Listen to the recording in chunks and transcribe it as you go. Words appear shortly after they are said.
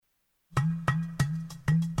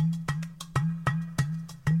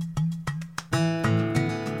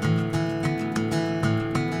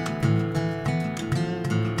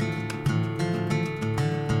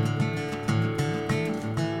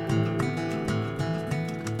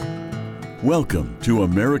Welcome to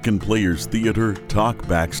American Players Theater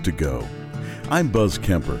Talkbacks to Go. I'm Buzz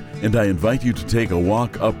Kemper, and I invite you to take a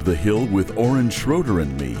walk up the hill with Orange Schroeder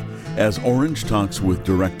and me as Orange talks with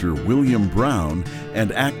director William Brown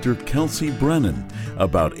and actor Kelsey Brennan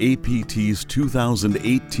about APT's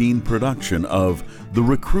 2018 production of The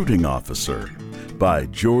Recruiting Officer by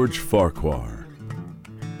George Farquhar.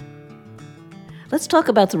 Let's talk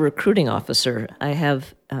about The Recruiting Officer. I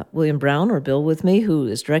have William Brown, or Bill, with me, who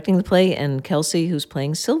is directing the play, and Kelsey, who's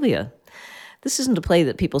playing Sylvia. This isn't a play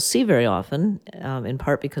that people see very often, in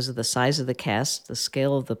part because of the size of the cast, the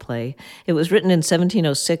scale of the play. It was written in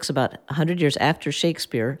 1706, about 100 years after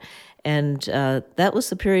Shakespeare, and that was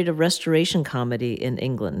the period of Restoration comedy in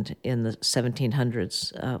England in the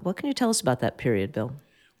 1700s. What can you tell us about that period, Bill?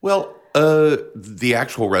 Well, the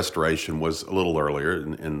actual Restoration was a little earlier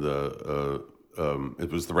in the... it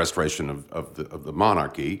was the restoration of the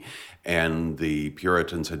monarchy, and the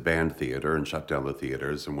Puritans had banned theater and shut down the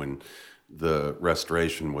theaters. And when the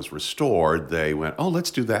Restoration was restored, they went, "Oh, let's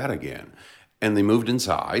do that again." And they moved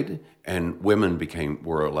inside, and women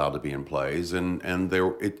were allowed to be in plays, and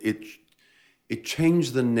it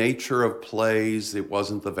changed the nature of plays. It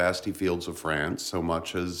wasn't the vasty fields of France so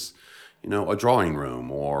much as, a drawing room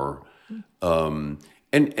or, I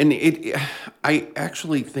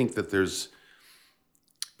actually think that there's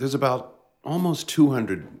about almost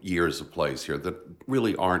 200 years of plays here that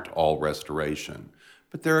really aren't all Restoration.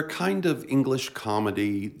 But they're a kind of English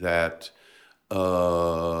comedy that I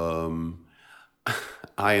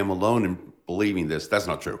am alone in believing this. That's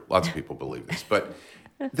not true. Lots of people believe this. But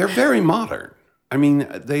they're very modern. I mean,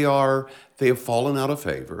 they have fallen out of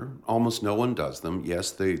favor. Almost no one does them. Yes,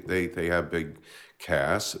 they have big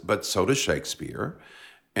casts, but so does Shakespeare.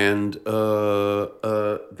 And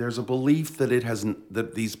there's a belief that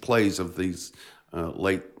that these plays of these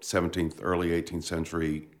late 17th, early 18th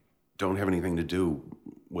century don't have anything to do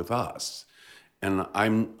with us. And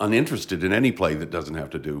I'm uninterested in any play that doesn't have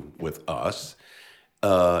to do with us.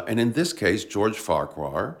 And in this case, George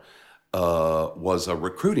Farquhar was a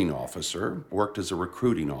recruiting officer, worked as a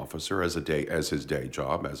recruiting officer as his day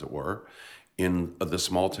job, as it were, in the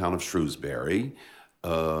small town of Shrewsbury,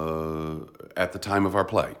 at the time of our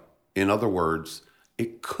play. In other words,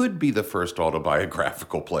 it could be the first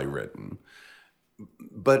autobiographical play written,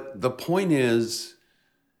 but the point is,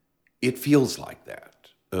 it feels like that.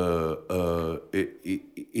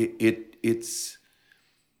 It's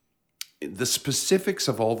the specifics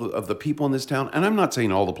of all of the people in this town, and I'm not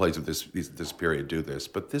saying all the plays of this period do this,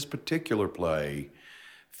 but this particular play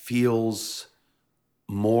feels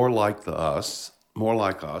more like us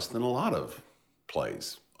than a lot of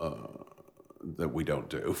plays that we don't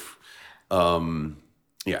do. And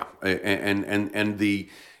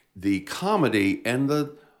the comedy and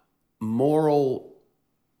the moral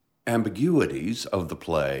ambiguities of the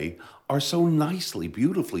play are so nicely,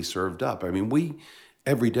 beautifully served up. I mean, we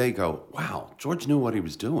every day go, wow, George knew what he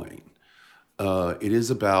was doing. It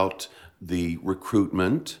is about the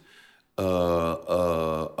recruitment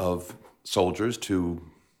of soldiers to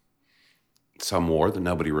some war that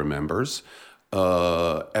nobody remembers,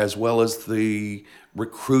 as well as the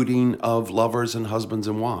recruiting of lovers and husbands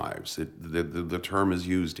and wives. The term is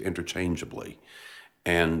used interchangeably.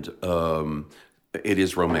 And it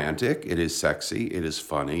is romantic, it is sexy, it is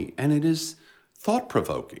funny, and it is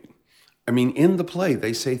thought-provoking. I mean, in the play,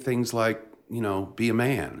 they say things like, be a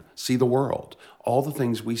man, see the world, all the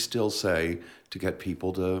things we still say to get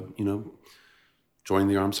people to, join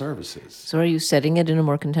the armed services. So are you setting it in a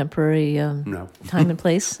more contemporary No. time and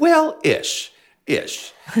place? Well, ish.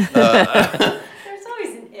 There's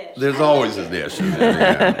always an ish. There's always an ish in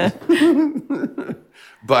there, yeah.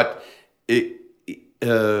 But it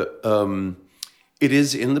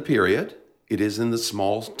is in the period. It is in the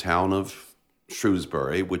small town of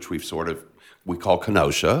Shrewsbury, which we call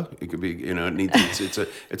Kenosha. It could be, it's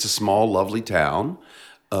a small, lovely town.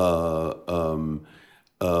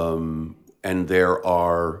 And there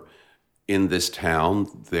are, in this town,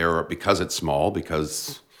 because it's small,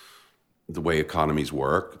 because the way economies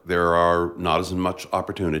work, there are not as much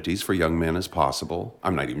opportunities for young men as possible.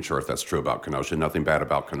 I'm not even sure if that's true about Kenosha. Nothing bad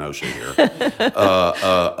about Kenosha here.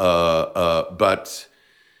 But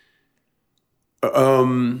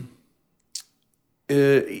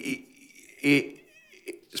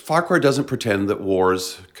Farquhar doesn't pretend that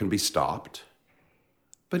wars can be stopped,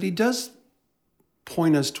 but he does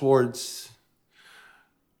point us towards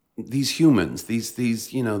these humans, these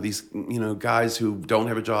guys who don't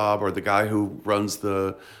have a job, or the guy who runs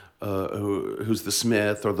who's the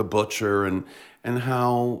smith or the butcher, and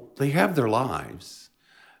how they have their lives.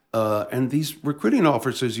 And these recruiting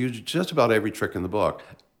officers use just about every trick in the book.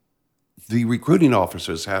 the recruiting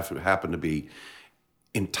officers happen to be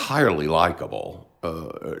entirely likable.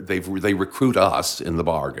 They recruit us in the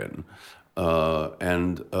bargain,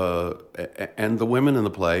 and the women in the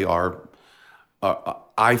play are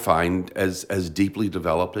I find as deeply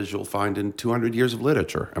developed as you'll find in 200 years of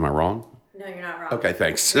literature. Am I wrong? No, you're not wrong. Okay,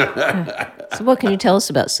 thanks. So what can you tell us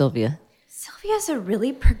about Sylvia? Sylvia's a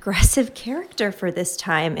really progressive character for this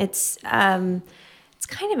time. It's kind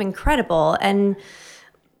of incredible, and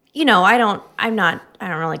I don't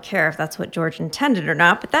really care if that's what George intended or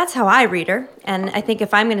not, but that's how I read her. And I think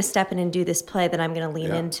if I'm going to step in and do this play, then I'm going to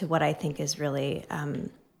lean into what I think is really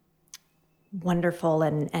wonderful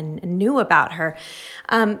and new about her.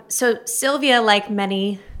 So Sylvia, like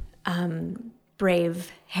many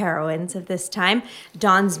brave heroines of this time,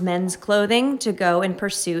 dons men's clothing to go in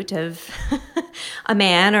pursuit of a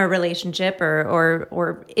man or a relationship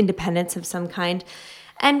or independence of some kind.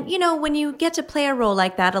 And, when you get to play a role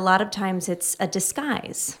like that, a lot of times it's a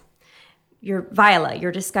disguise. You're Viola,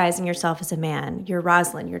 you're disguising yourself as a man. You're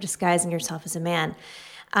Rosalind, you're disguising yourself as a man.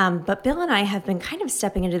 But Bill and I have been kind of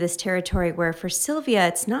stepping into this territory where for Sylvia,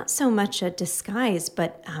 it's not so much a disguise,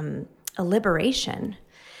 but a liberation.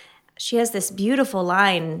 She has this beautiful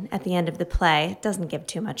line at the end of the play. It doesn't give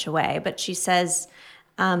too much away, but she says,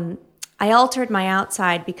 I altered my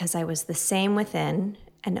outside because I was the same within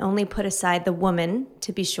and only put aside the woman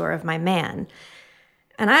to be sure of my man.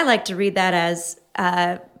 And I like to read that as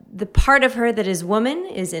the part of her that is woman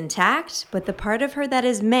is intact, but the part of her that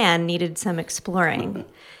is man needed some exploring.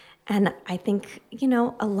 And I think,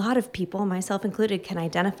 a lot of people, myself included, can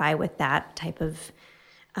identify with that type of,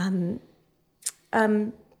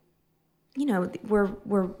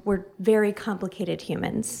 we're very complicated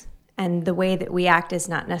humans. And the way that we act is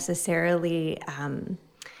not necessarily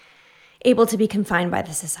able to be confined by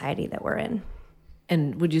the society that we're in.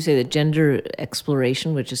 And would you say that gender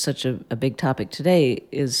exploration, which is such a big topic today,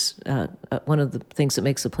 is one of the things that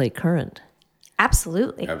makes the play current?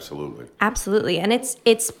 Absolutely. Absolutely. And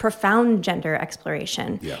it's profound gender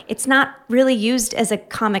exploration. Yeah. It's not really used as a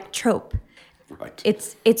comic trope. Right.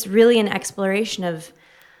 It's really an exploration of,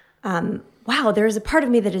 wow, there is a part of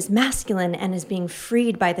me that is masculine and is being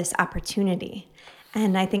freed by this opportunity.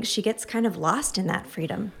 And I think she gets kind of lost in that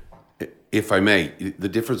freedom. If I may, the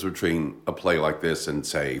difference between a play like this and,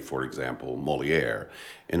 say, for example, Molière.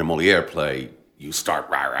 In a Molière play, you start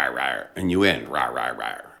rah, rah, rah, and you end rah, rah,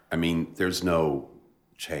 rah. I mean, there's no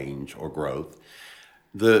change or growth.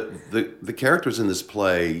 The characters in this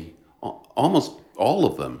play, almost all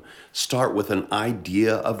of them, start with an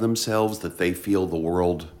idea of themselves that they feel the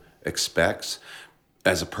world expects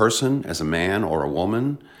as a person, as a man or a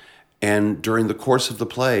woman. And during the course of the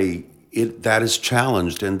play, that is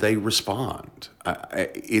challenged and they respond. I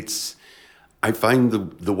find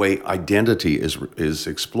the way identity is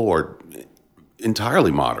explored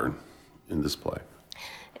entirely modern in this play.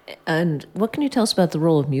 And what can you tell us about the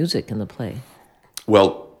role of music in the play?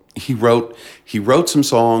 Well, he wrote some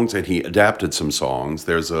songs and he adapted some songs.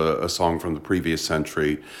 There's a song from the previous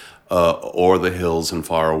century, "O'er the Hills and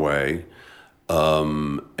Far Away,"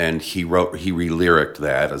 and he re-lyriced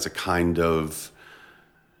that as a kind of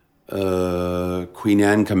Queen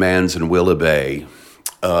Anne commands and will obey,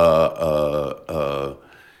 a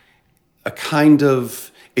kind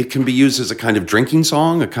of, it can be used as a kind of drinking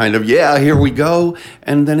song, a kind of, yeah, here we go,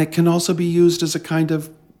 and then it can also be used as a kind of,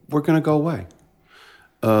 we're going to go away.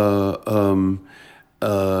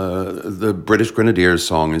 The British Grenadiers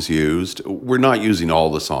song is used. We're not using all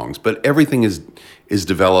the songs, but everything is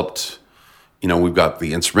developed. We've got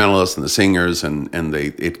the instrumentalists and the singers, and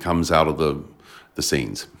it comes out of the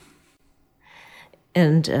scenes.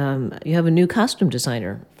 And you have a new costume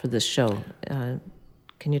designer for this show.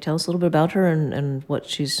 Can you tell us a little bit about her and what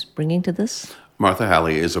she's bringing to this? Martha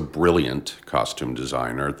Halley is a brilliant costume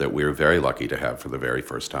designer that we're very lucky to have for the very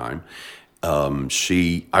first time.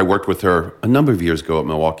 I worked with her a number of years ago at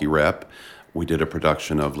Milwaukee Rep. We did a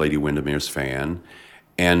production of Lady Windermere's Fan.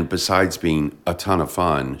 And besides being a ton of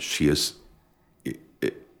fun, she is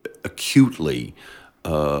acutely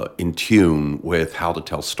in tune with how to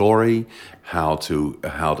tell story, how to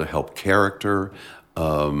help character,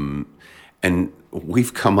 and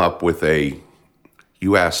we've come up with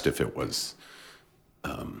you asked if it was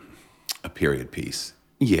a period piece.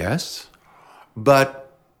 Yes,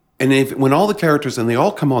 but when all the characters, and they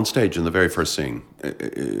all come on stage in the very first scene,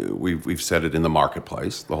 we've said it in the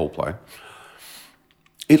marketplace, the whole play,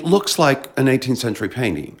 it looks like an 18th century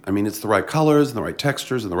painting. I mean, it's the right colors and the right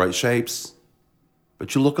textures and the right shapes.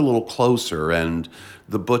 But you look a little closer, and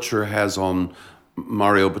the butcher has on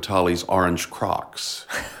Mario Batali's orange Crocs.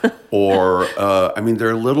 Or, there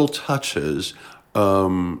are little touches We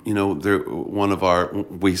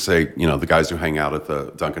say, the guys who hang out at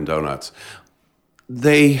the Dunkin' Donuts,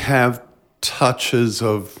 they have touches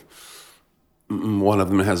of, one of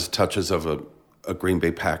them has touches of a Green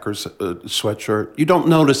Bay Packers sweatshirt. You don't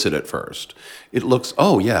notice it at first. It looks,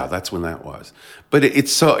 oh yeah, that's when that was. But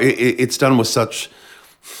it's done with such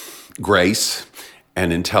grace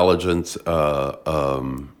and intelligence,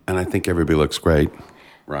 and I think everybody looks great,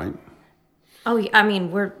 right? Oh, I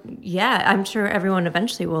mean, I'm sure everyone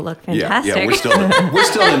eventually will look fantastic. Yeah, we're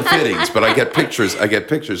still in fittings, but I get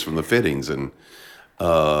pictures from the fittings, and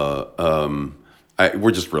we're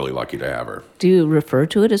just really lucky to have her. Do you refer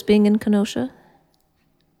to it as being in Kenosha?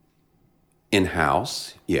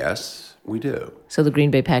 In-house, yes, we do. So the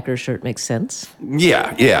Green Bay Packers shirt makes sense?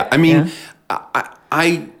 Yeah. I mean,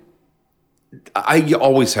 I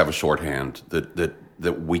always have a shorthand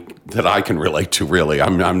that I can relate to. Really,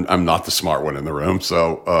 I'm not the smart one in the room.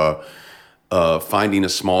 So finding a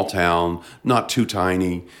small town, not too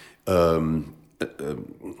tiny.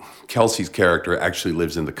 Kelsey's character actually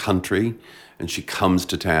lives in the country, and she comes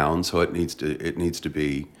to town, so it needs to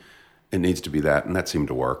be that, and that seemed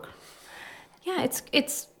to work. Yeah,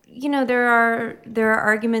 it's there are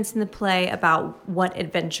arguments in the play about what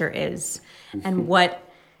adventure is, and what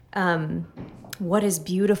is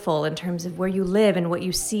beautiful in terms of where you live and what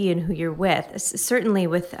you see and who you're with. Certainly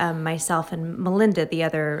with myself and Melinda, the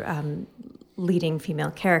other leading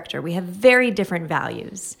female character, we have very different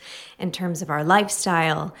values in terms of our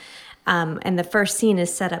lifestyle. And the first scene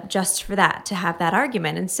is set up just for that, to have that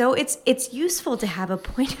argument. And so it's useful to have a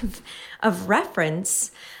point of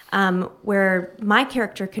reference where my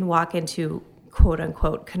character can walk into quote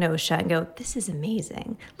unquote Kenosha and go, this is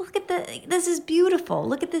amazing. This is beautiful.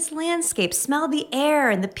 Look at this landscape. Smell the air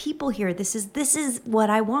and the people here. This is what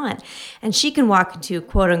I want. And she can walk into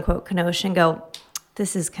quote unquote Kenosha and go,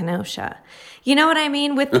 this is Kenosha. You know what I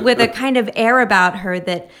mean? With a kind of air about her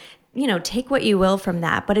that, take what you will from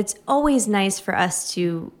that. But it's always nice for us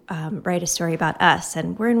to write a story about us.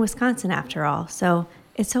 And we're in Wisconsin after all. So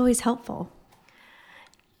it's always helpful.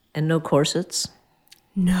 And no corsets?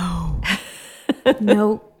 No.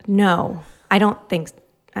 No. I don't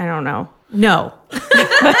know. No.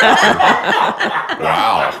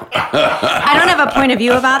 Wow. I don't have a point of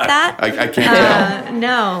view about that. I can't tell.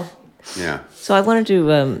 No. Yeah. So I wanted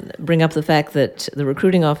to bring up the fact that the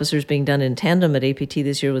recruiting officer is being done in tandem at APT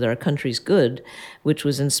this year with Our Country's Good, which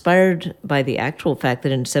was inspired by the actual fact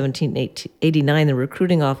that in 1789, the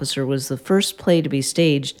recruiting officer was the first play to be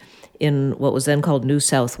staged in what was then called New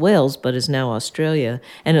South Wales, but is now Australia.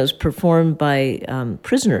 And it was performed by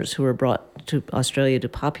prisoners who were brought to Australia to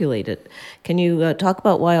populate it. Can you talk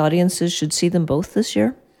about why audiences should see them both this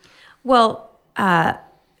year? Well, I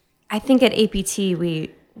think at APT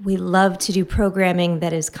we love to do programming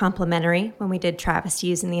that is complementary. When we did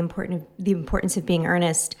Travesties and the importance of being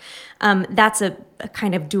earnest, that's a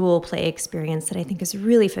kind of dual play experience that I think is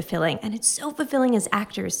really fulfilling. And it's so fulfilling as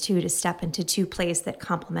actors, too, to step into two plays that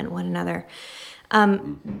complement one another.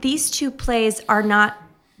 These two plays are not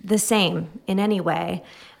the same in any way.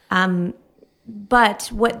 But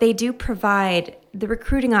what they do provide, the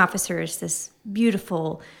recruiting officer is this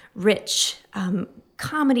beautiful, rich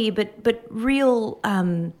comedy, but real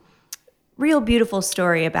beautiful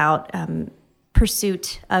story about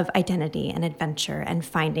pursuit of identity and adventure and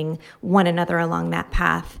finding one another along that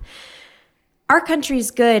path. Our Country's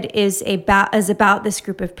Good is about this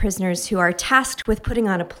group of prisoners who are tasked with putting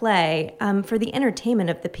on a play for the entertainment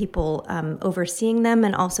of the people overseeing them,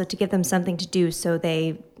 and also to give them something to do so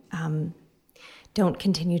they don't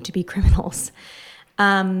continue to be criminals.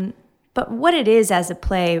 But what it is as a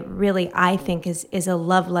play, really, I think, is a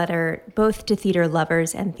love letter both to theater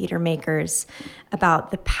lovers and theater makers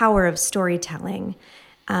about the power of storytelling.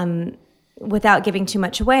 Without giving too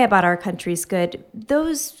much away about Our Country's Good,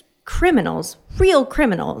 those criminals, real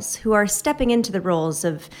criminals, who are stepping into the roles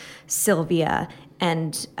of Sylvia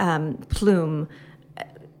and Plume,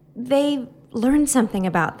 they learn something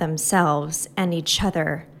about themselves and each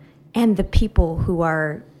other and the people who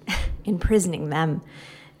are imprisoning them.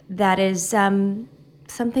 That is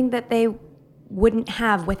something that they wouldn't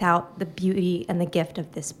have without the beauty and the gift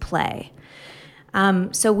of this play.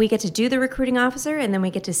 So we get to do the recruiting officer, and then we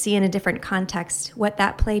get to see in a different context what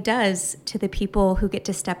that play does to the people who get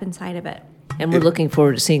to step inside of it. And we're looking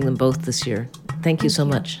forward to seeing them both this year. Thank you so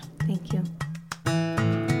much. Thank you.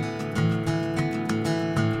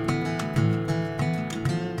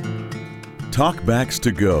 Talkbacks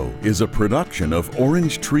to Go is a production of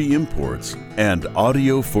Orange Tree Imports and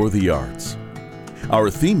Audio for the Arts.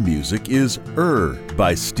 Our theme music is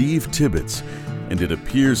by Steve Tibbetts, and it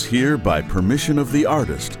appears here by permission of the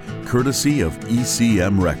artist, courtesy of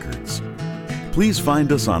ECM Records. Please find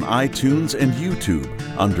us on iTunes and YouTube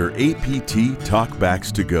under APT Talkbacks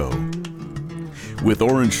to Go. With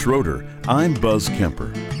Orange Schroeder, I'm Buzz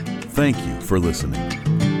Kemper. Thank you for listening.